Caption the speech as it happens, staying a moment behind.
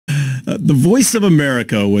The Voice of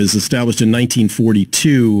America was established in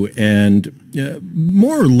 1942 and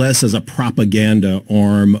more or less as a propaganda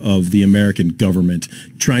arm of the American government,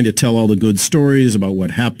 trying to tell all the good stories about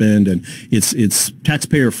what happened. And it's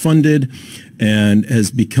taxpayer funded and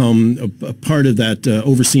has become a part of that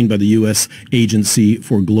overseen by the U.S. Agency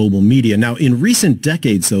for Global Media. Now, in recent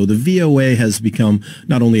decades, though, the VOA has become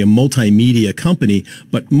not only a multimedia company,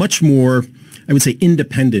 but much more, I would say,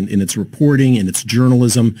 independent in its reporting, in its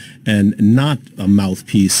journalism, and not a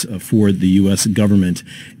mouthpiece for the U.S. government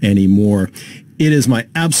anymore. It is my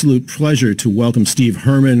absolute pleasure to welcome Steve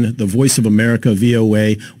Herman, the Voice of America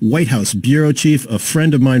VOA Whitehouse bureau chief, a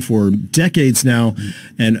friend of mine for decades now,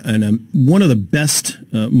 and one of the best,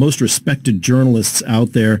 most respected journalists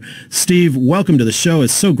out there. Steve, welcome to the show.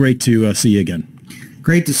 It's so great to see you again.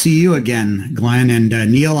 Great to see you again, Glenn. And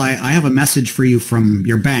Neil, I have a message for you from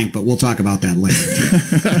your bank, but we'll talk about that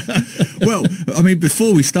later. Well, I mean,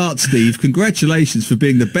 before we start, Steve, congratulations for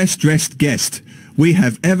being the best dressed guest we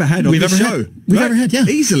have ever had on the show. We've ever had, yeah.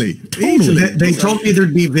 Easily. Totally. Easily. They told me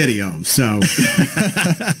there'd be video, so.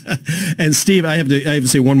 And Steve, I have to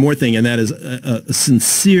say one more thing, and that is a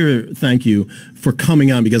sincere thank you for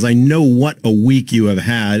coming on, because I know what a week you have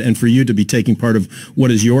had, and for you to be taking part of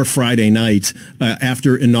what is your Friday night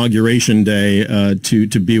after Inauguration Day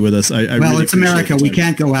to be with us. I well, really it's America. We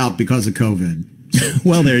can't go out because of COVID.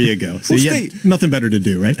 Well, there you go. So well, nothing better to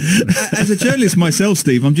do, right? As a journalist myself,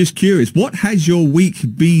 Steve, I'm just curious, what has your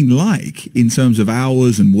week been like in terms of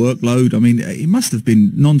hours and workload? I mean, it must have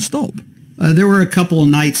been non-stop. There were a couple of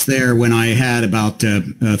nights there when I had about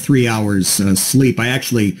 3 hours sleep. I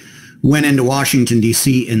actually went into Washington,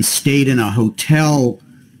 D.C. and stayed in a hotel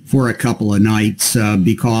for a couple of nights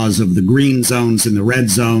because of the green zones and the red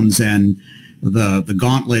zones and the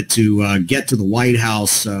gauntlet to get to the White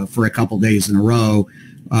House for a couple days in a row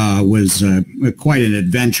was quite an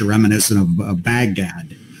adventure reminiscent of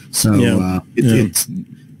Baghdad. So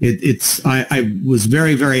I was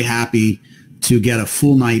very, very happy to get a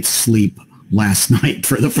full night's sleep last night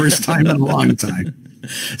for the first time in a long time.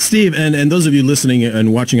 Steve, and those of you listening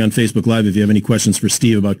and watching on Facebook Live, if you have any questions for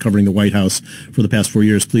Steve about covering the White House for the past 4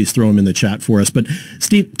 years, please throw them in the chat for us. But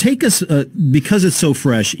Steve, take us, because it's so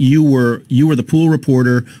fresh, you were the pool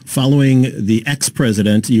reporter following the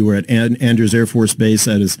ex-president. You were at Andrews Air Force Base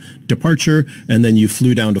at his departure, and then you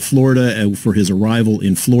flew down to Florida for his arrival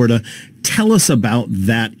in Florida. Tell us about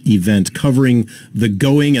that event, covering the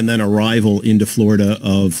going and then arrival into Florida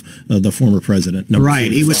of the former president. Right.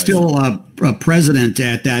 45. He was still a president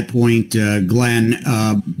at that point, Glenn.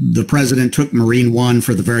 The president took Marine One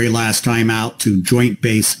for the very last time out to Joint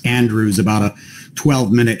Base Andrews, about a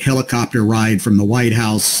 12-minute helicopter ride from the White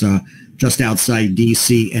House just outside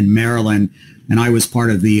D.C. and Maryland. And I was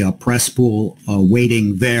part of the press pool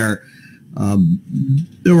waiting there.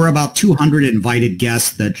 There were about 200 invited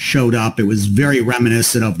guests that showed up. It was very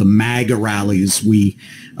reminiscent of the MAGA rallies we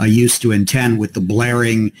used to attend with the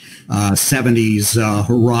blaring 70s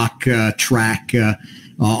rock track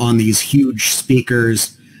on these huge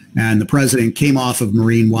speakers. And the president came off of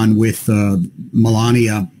Marine One with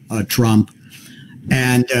Melania Trump.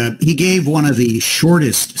 And he gave one of the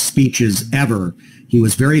shortest speeches ever. He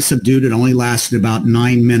was very subdued. It only lasted about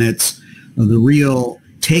 9 minutes. The real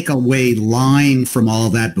takeaway line from all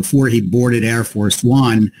of that before he boarded Air Force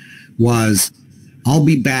One was, "I'll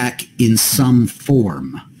be back in some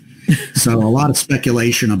form." So a lot of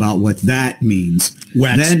speculation about what that means.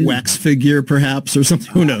 Wax figure, perhaps, or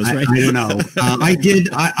something. Who knows, right? I don't know.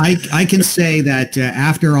 I can say that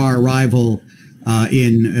after our arrival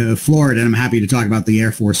in Florida, and I'm happy to talk about the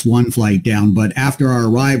Air Force One flight down, but after our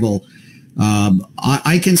arrival,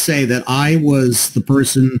 I can say that I was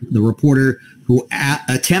the reporter who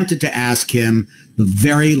attempted to ask him the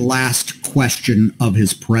very last question of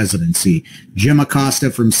his presidency. Jim Acosta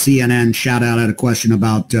from CNN, shout out, had a question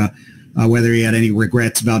about whether he had any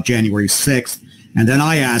regrets about January 6th. And then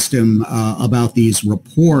I asked him about these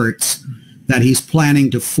reports that he's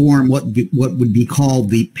planning to form what would be called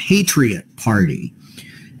the Patriot Party.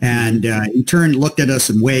 And he turned, looked at us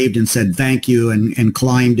and waved and said thank you, and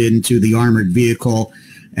climbed into the armored vehicle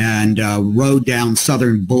and rode down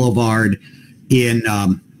Southern Boulevard in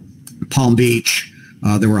Palm Beach.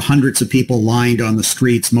 There were hundreds of people lined on the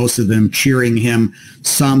streets, most of them cheering him,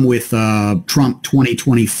 some with Trump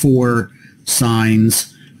 2024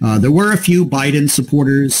 signs. There were a few Biden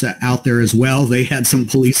supporters out there as well. They had some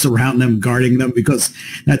police around them guarding them because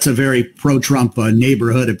that's a very pro-Trump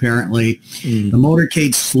neighborhood, apparently. The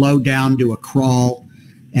motorcade slowed down to a crawl,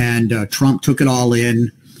 and Trump took it all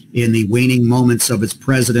in the waning moments of his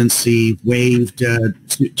presidency, waved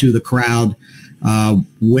to the crowd.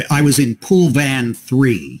 I was in Pool Van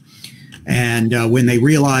 3. And when they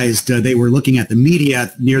realized they were looking at the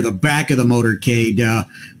media near the back of the motorcade,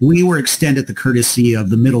 we were extended the courtesy of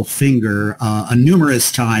the middle finger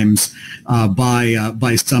numerous times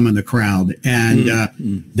by some in the crowd. And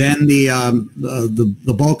then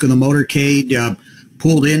the bulk of the motorcade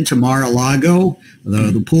pulled into Mar-a-Lago.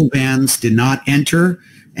 The pool vans did not enter,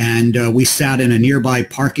 and we sat in a nearby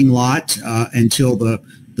parking lot until the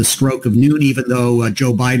stroke of noon, even though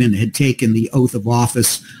Joe Biden had taken the oath of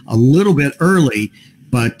office a little bit early.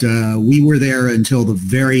 But we were there until the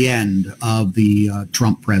very end of the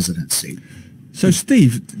Trump presidency. So,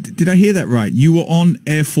 Steve, did I hear that right? You were on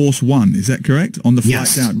Air Force One, is that correct? On the flight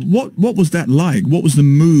Yes. down. What was that like? What was the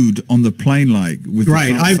mood on the plane like with the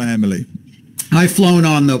Trump family? I've flown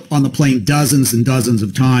on the plane dozens and dozens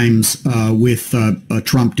of times with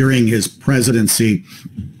Trump during his presidency.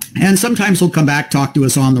 And sometimes he'll come back, talk to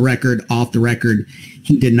us on the record, off the record.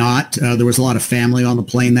 He did not. There was a lot of family on the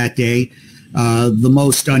plane that day. The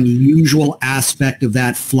most unusual aspect of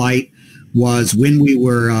that flight was when we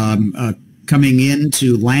were coming in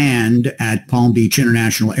to land at Palm Beach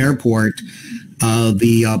International Airport,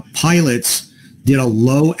 the pilots did a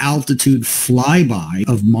low altitude flyby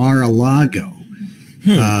of Mar-a-Lago,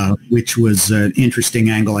 which was an interesting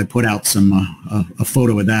angle. I put out a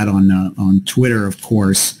photo of that on Twitter, of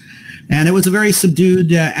course. And it was a very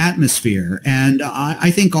subdued atmosphere. And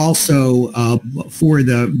I think also for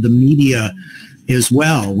the media as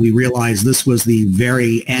well, we realized this was the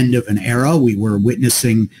very end of an era. We were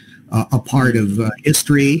witnessing a part of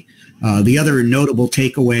history. The other notable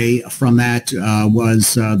takeaway from that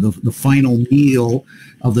was the final meal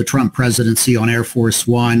of the Trump presidency on Air Force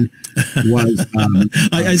One was...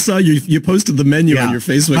 I saw you posted the menu on your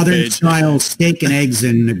Facebook page. Southern-style steak and eggs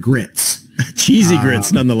and grits. Cheesy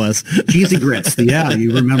grits, nonetheless. Cheesy grits, yeah,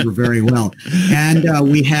 you remember very well. And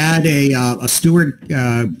we had a steward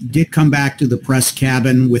did come back to the press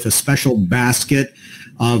cabin with a special basket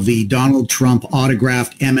of the Donald Trump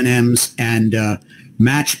autographed M&Ms and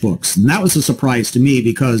matchbooks. And that was a surprise to me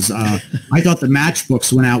because I thought the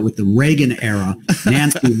matchbooks went out with the Reagan era.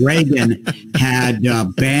 Nancy Reagan had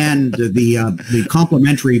banned the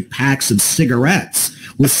complimentary packs of cigarettes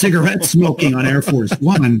with cigarette smoking on Air Force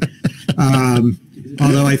One.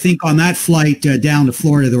 Although I think on that flight down to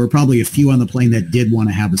Florida, there were probably a few on the plane that did want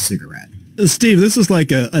to have a cigarette. Steve, this is like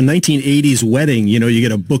a 1980s wedding. You know, you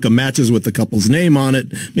get a book of matches with the couple's name on it,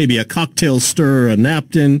 maybe a cocktail stir, a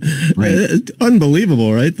napkin. Right.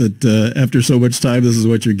 Unbelievable, right? That after so much time, this is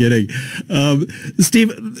what you're getting.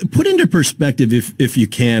 Steve, put into perspective, if you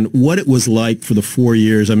can, what it was like for the 4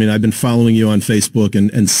 years. I mean, I've been following you on Facebook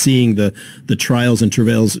and seeing the trials and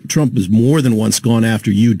travails. Trump has more than once gone after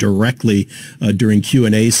you directly during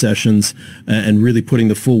Q&A sessions and really putting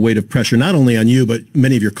the full weight of pressure, not only on you, but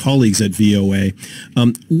many of your colleagues at VOA. Are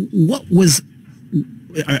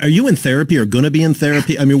you in therapy or going to be in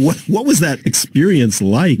therapy? I mean, what was that experience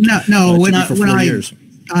like? No. When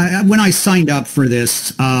I signed up for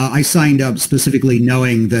this, I signed up specifically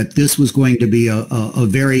knowing that this was going to be a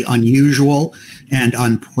very unusual and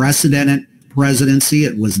unprecedented presidency.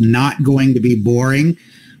 It was not going to be boring.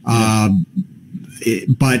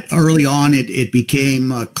 But early on, it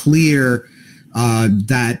became clear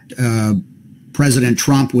that President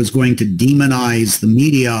Trump was going to demonize the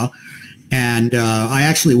media. And I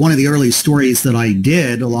actually, one of the early stories that I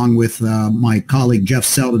did, along with my colleague Jeff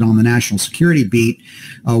Selden on the National Security Beat,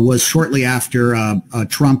 was shortly after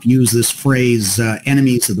Trump used this phrase,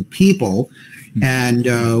 enemies of the people. And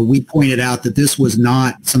we pointed out that this was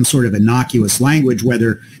not some sort of innocuous language,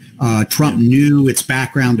 whether Trump knew its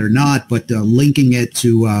background or not, but linking it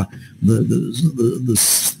to the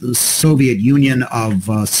Soviet Union of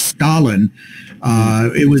Stalin,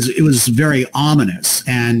 it was very ominous.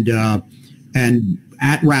 And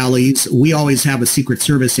at rallies, we always have a Secret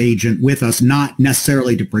Service agent with us, not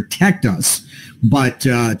necessarily to protect us, but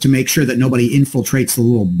to make sure that nobody infiltrates the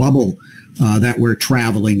little bubble that we're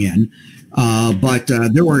traveling in. But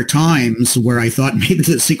there were times where I thought maybe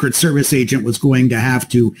the Secret Service agent was going to have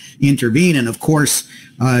to intervene. And of course,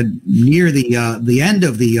 near the end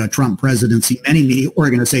of the Trump presidency, many media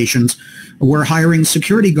organizations were hiring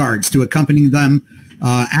security guards to accompany them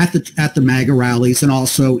at the MAGA rallies and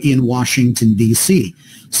also in Washington, D.C.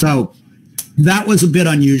 So that was a bit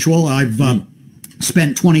unusual. I've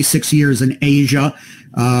spent 26 years in Asia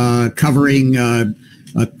covering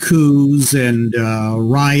coups and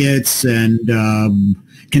riots and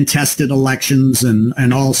contested elections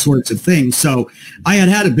and all sorts of things. So I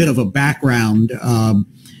had a bit of a background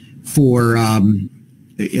for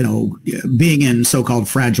being in so-called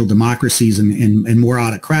fragile democracies and more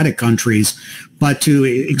autocratic countries, but to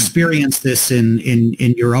experience this in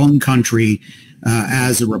your own country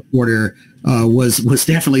as a reporter was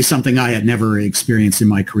definitely something I had never experienced in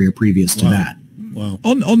my career previous to that. Wow.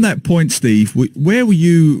 On that point, Steve, where were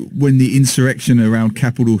you when the insurrection around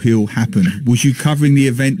Capitol Hill happened? Was you covering the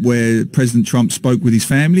event where President Trump spoke with his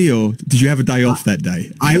family, or did you have a day off that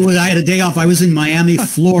day? I had a day off. I was in Miami,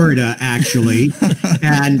 Florida, actually,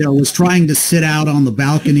 and was trying to sit out on the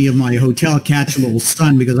balcony of my hotel, catch a little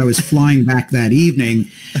sun, because I was flying back that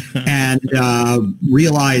evening, and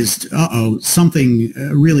realized, something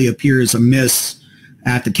really appears amiss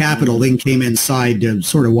at the Capitol. Then came inside to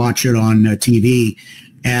sort of watch it on TV,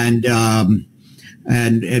 and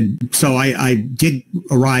so I did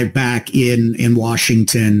arrive back in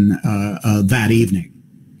Washington that evening.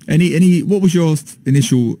 What was your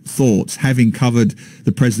initial thoughts, having covered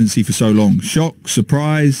the presidency for so long? Shock,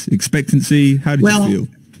 surprise, expectancy? How did you feel?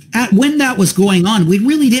 When that was going on, we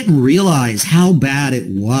really didn't realize how bad it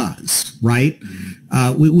was, right?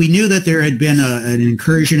 We knew that there had been an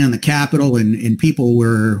incursion in the Capitol, and people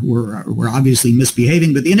were obviously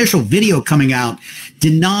misbehaving, but the initial video coming out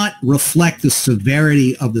did not reflect the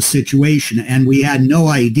severity of the situation, and we had no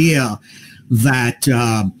idea that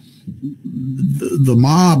the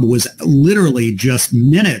mob was literally just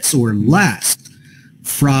minutes or less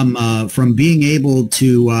from being able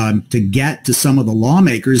to get to some of the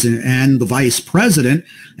lawmakers and the vice president,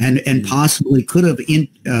 and possibly could have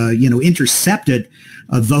intercepted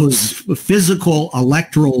those physical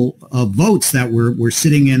electoral votes that were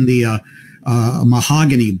sitting in the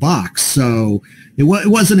mahogany box. So it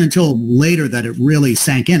wasn't until later that it really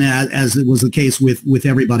sank in, as it was the case with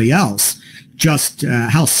everybody else, just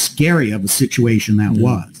how scary of a situation that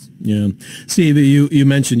was. Yeah. Steve, you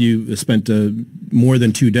mentioned you spent more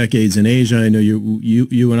than 2 decades in Asia. I know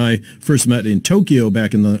you and I first met in Tokyo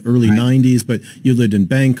back in the early 90s, but you lived in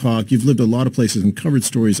Bangkok. You've lived a lot of places and covered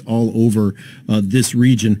stories all over this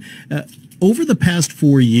region. Over the past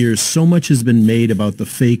 4 years, so much has been made about the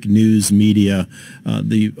fake news media,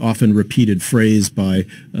 the often repeated phrase by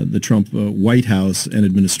the Trump Whitehouse and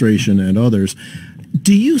administration and others.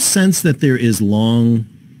 Do you sense that there is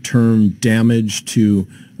long-term damage to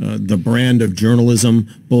the brand of journalism,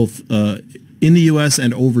 both in the U.S.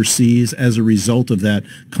 and overseas, as a result of that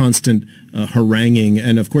constant haranguing?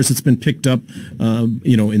 And of course, it's been picked up,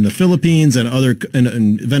 in the Philippines and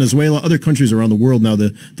in Venezuela, other countries around the world. Now,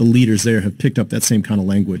 the leaders there have picked up that same kind of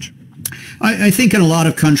language. I think in a lot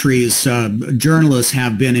of countries, journalists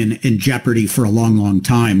have been in jeopardy for a long, long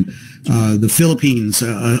time. The Philippines,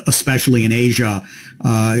 especially in Asia,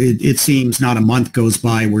 it seems not a month goes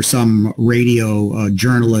by where some radio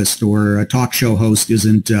journalist or a talk show host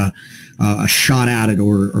isn't shot at it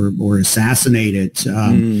or assassinated.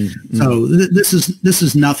 So this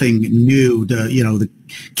is nothing new. The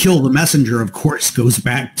kill the messenger, of course, goes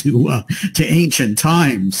back to ancient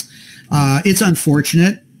times. It's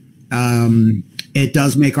unfortunate. It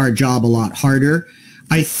does make our job a lot harder.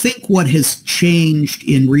 I think what has changed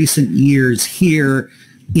in recent years here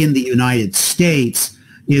in the United States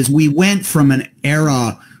is we went from an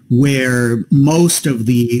era where most of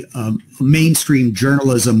the mainstream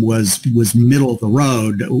journalism was middle of the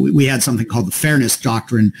road. We had something called the Fairness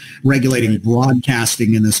Doctrine regulating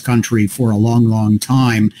broadcasting in this country for a long, long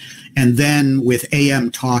time. And then with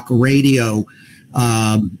AM talk radio,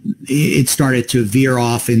 it started to veer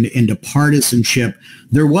off into partisanship.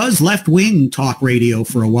 There was left-wing talk radio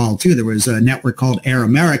for a while, too. There was a network called Air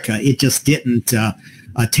America. It just didn't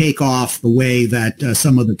take off the way that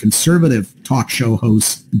some of the conservative talk show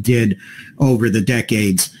hosts did over the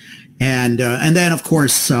decades. And then, of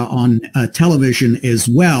course, on television as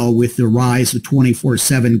well, with the rise of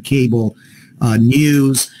 24/7 cable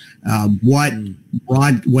news,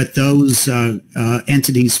 what those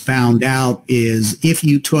entities found out is if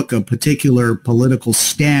you took a particular political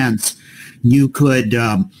stance, you could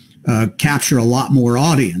capture a lot more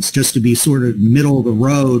audience. Just to be sort of middle of the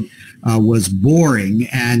road was boring.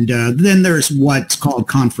 And then there's what's called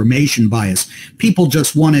confirmation bias. People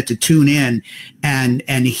just wanted to tune in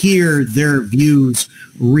and hear their views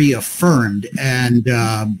reaffirmed. And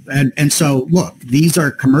so, look, these are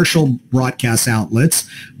commercial broadcast outlets.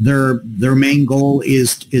 Their main goal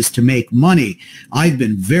is to make money. I've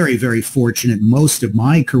been very, very fortunate most of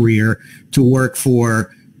my career to work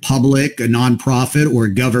for public, a nonprofit, or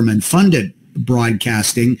government-funded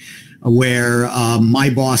broadcasting, where my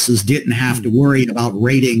bosses didn't have to worry about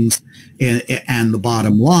ratings and the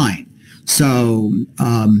bottom line. So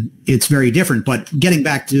it's very different. But getting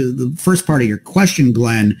back to the first part of your question,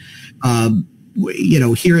 Glenn,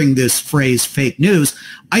 hearing this phrase fake news.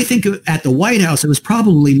 I think at the White House, it was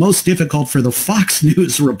probably most difficult for the Fox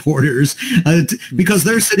News reporters because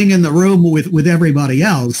they're sitting in the room with everybody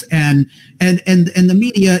else. And the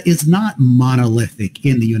media is not monolithic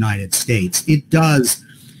in the United States. It does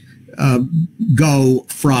go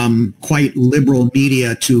from quite liberal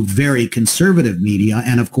media to very conservative media.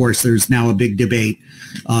 And of course, there's now a big debate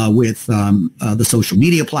with the social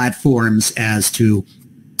media platforms as to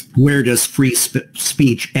where does free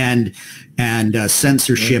speech end and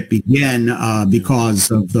censorship begin because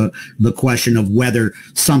of the question of whether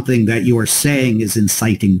something that you are saying is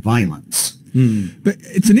inciting violence. But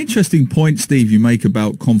it's an interesting point, Steve, you make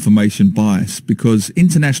about confirmation bias, because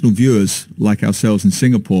international viewers like ourselves in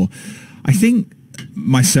Singapore, I think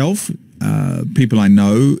myself, people I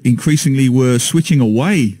know, increasingly were switching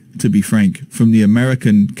away, to be frank, from the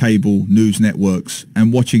American cable news networks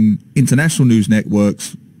and watching international news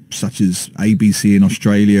networks such as ABC in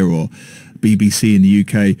Australia or BBC in the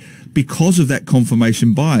UK because of that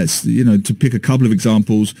confirmation bias. To pick a couple of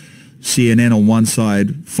examples, CNN on one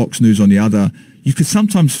side, Fox News on the other, you could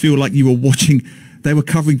sometimes feel like you were watching, they were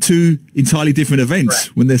covering two entirely different events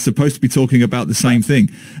when they're supposed to be talking about the same thing.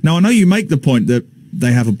 Now, I know you make the point that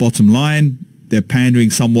they have a bottom line, they're pandering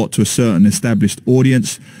somewhat to a certain established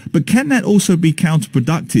audience, but can that also be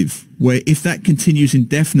counterproductive, where if that continues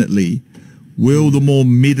indefinitely, will the more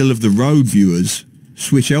middle-of-the-road viewers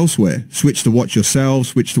switch elsewhere, switch to watch yourselves,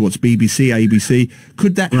 switch to watch BBC, ABC?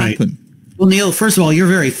 Could that happen? Well, Neil, first of all, you're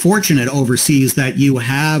very fortunate overseas that you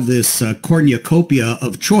have this cornucopia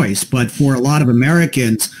of choice. But for a lot of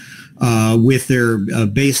Americans with their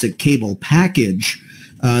basic cable package,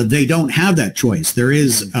 they don't have that choice. There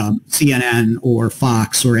is CNN or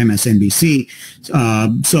Fox or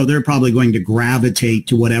MSNBC, so they're probably going to gravitate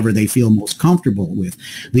to whatever they feel most comfortable with.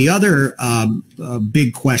 The other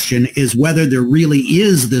big question is whether there really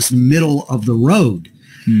is this middle of the road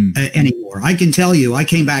anymore. I can tell you, I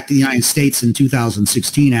came back to the United States in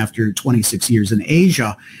 2016 after 26 years in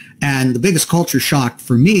Asia, and the biggest culture shock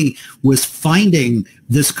for me was finding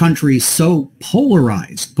this country so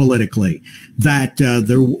polarized politically that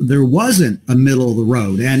there wasn't a middle of the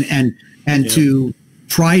road, and to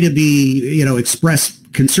try to be, express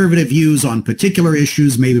conservative views on particular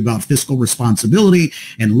issues, maybe about fiscal responsibility,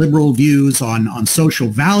 and liberal views on social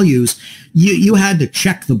values, you had to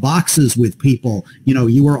check the boxes with people.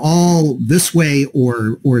 You were all this way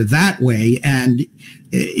or that way, and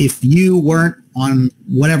if you weren't on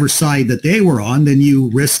whatever side that they were on, then you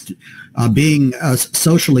risked being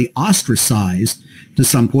socially ostracized to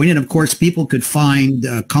some point. And of course, people could find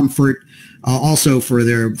comfort also for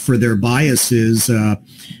their biases,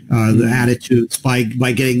 the attitudes by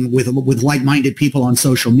getting with like-minded people on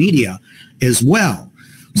social media as well.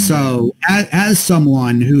 So as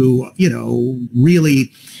someone who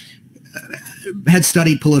really had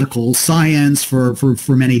studied political science for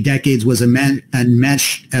many decades, was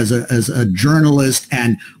enmeshed as a journalist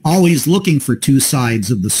and always looking for two sides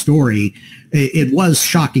of the story, it was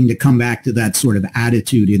shocking to come back to that sort of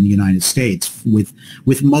attitude in the United States with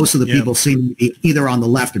most of the people seeming to be either on the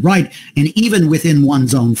left or right, and even within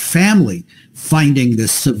one's own family finding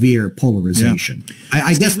this severe polarization.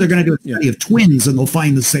 I guess they're going to do a study of twins and they'll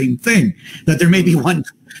find the same thing, that there may be one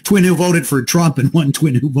twin who voted for Trump and one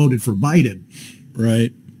twin who voted for Biden.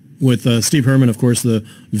 Right. With Steve Herman, of course, the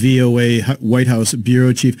VOA Whitehouse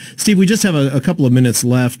bureau chief. Steve, we just have a couple of minutes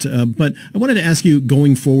left, but I wanted to ask you,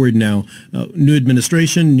 going forward now, new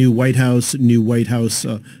administration, new White House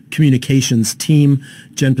communications team.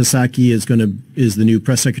 Jen Psaki is the new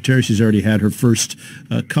press secretary. She's already had her first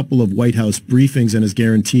couple of White House briefings and is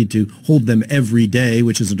guaranteed to hold them every day,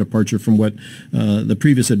 which is a departure from what the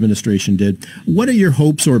previous administration did. What are your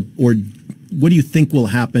hopes, or what do you think will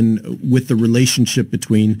happen with the relationship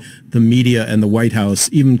between the media and the White House,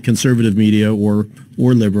 even conservative media or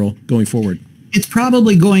liberal, going forward? It's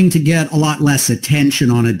probably going to get a lot less attention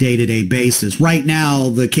on a day-to-day basis. Right now,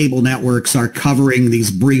 the cable networks are covering these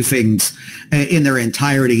briefings in their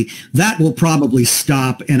entirety. That will probably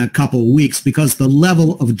stop in a couple of weeks because the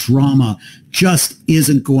level of drama just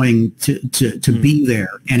isn't going to be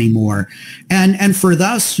there anymore. And for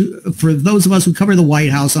those of us who cover the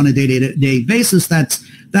White House on a day-to-day basis,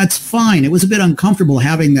 that's fine. It was a bit uncomfortable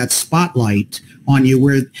having that spotlight on you,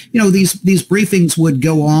 where these briefings would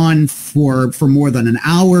go on for more than an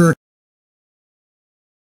hour.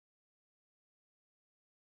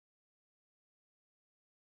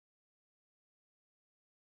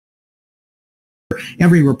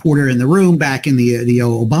 every reporter in the room back in the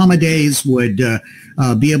Obama days would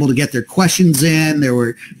be able to get their questions in. They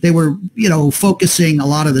were focusing a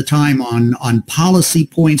lot of the time on policy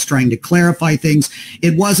points, trying to clarify things.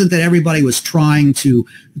 It wasn't that everybody was trying to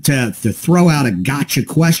throw out a gotcha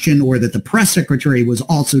question, or that the press secretary was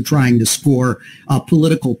also trying to score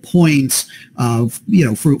political points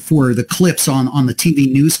for the clips on the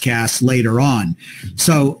TV newscasts later on.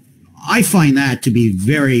 So I find that to be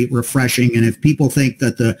very refreshing, and if people think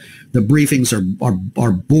that the briefings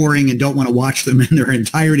are boring and don't want to watch them in their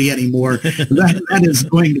entirety anymore, that is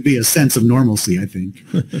going to be a sense of normalcy, I think.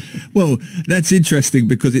 Well, that's interesting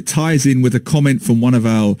because it ties in with a comment from one of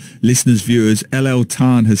our listeners, viewers. LL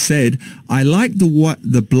Tan has said, "I like the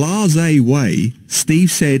blasé way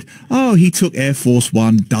Steve said, oh, he took Air Force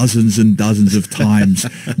One dozens and dozens of times.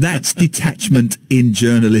 That's detachment in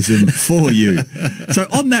journalism for you." So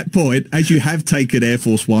on that point, as you have taken Air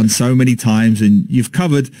Force One so many times and you've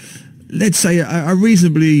covered, let's say, a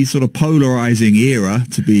reasonably sort of polarizing era,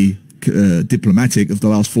 to be diplomatic, of the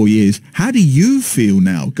last 4 years, how do you feel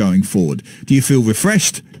now going forward? Do you feel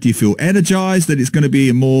refreshed? Do you feel energized that it's going to be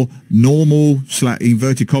a more normal,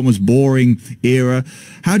 inverted commas, boring era?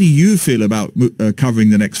 How do you feel about covering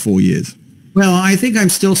the next 4 years? Well, I think I'm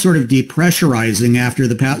still sort of depressurizing after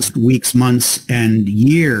the past weeks, months, and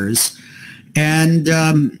years. And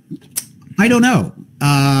I don't know.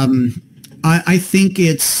 I think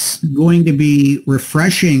it's going to be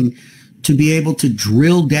refreshing to be able to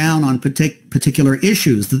drill down on particular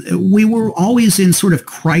issues. We were always in sort of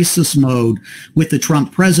crisis mode with the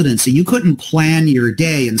Trump presidency. You couldn't plan your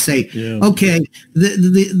day and say, okay,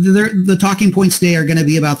 the talking points today are going to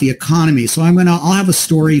be about the economy. So I'll have a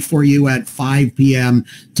story for you at 5 p.m.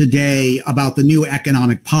 today about the new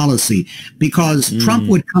economic policy, because Trump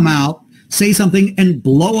would come out, say something, and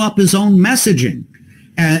blow up his own messaging.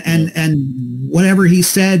 And whatever he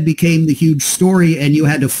said became the huge story, and you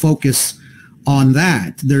had to focus on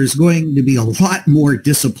that. There's going to be a lot more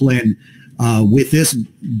discipline with this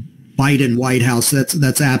Biden White House.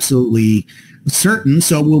 That's absolutely certain.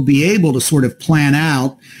 So we'll be able to sort of plan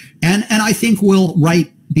out, and I think we'll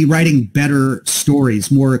be writing better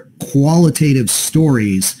stories, more qualitative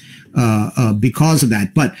stories because of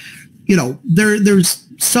that. But there's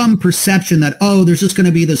some perception that, there's just going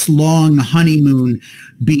to be this long honeymoon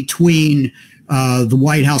between the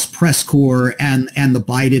White House press corps and the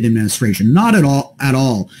Biden administration. Not at all.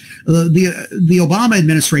 The Obama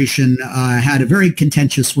administration had a very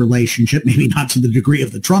contentious relationship, maybe not to the degree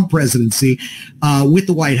of the Trump presidency, with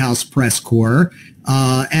the White House press corps.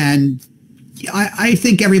 And I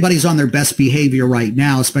think everybody's on their best behavior right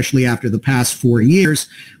now, especially after the past 4 years.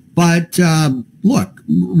 But look,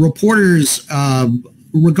 reporters,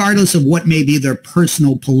 regardless of what may be their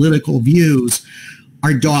personal political views,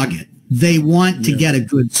 are dogged. They want to get a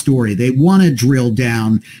good story. They want to drill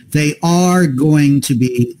down. They are going to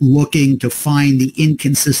be looking to find the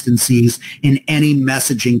inconsistencies in any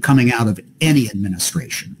messaging coming out of any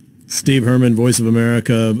administration. Steve Herman, Voice of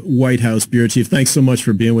America, White House Bureau Chief, thanks so much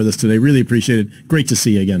for being with us today. Really appreciate it. Great to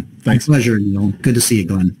see you again. Thanks. My pleasure, Neil. Good to see you,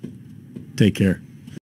 Glenn. Take care.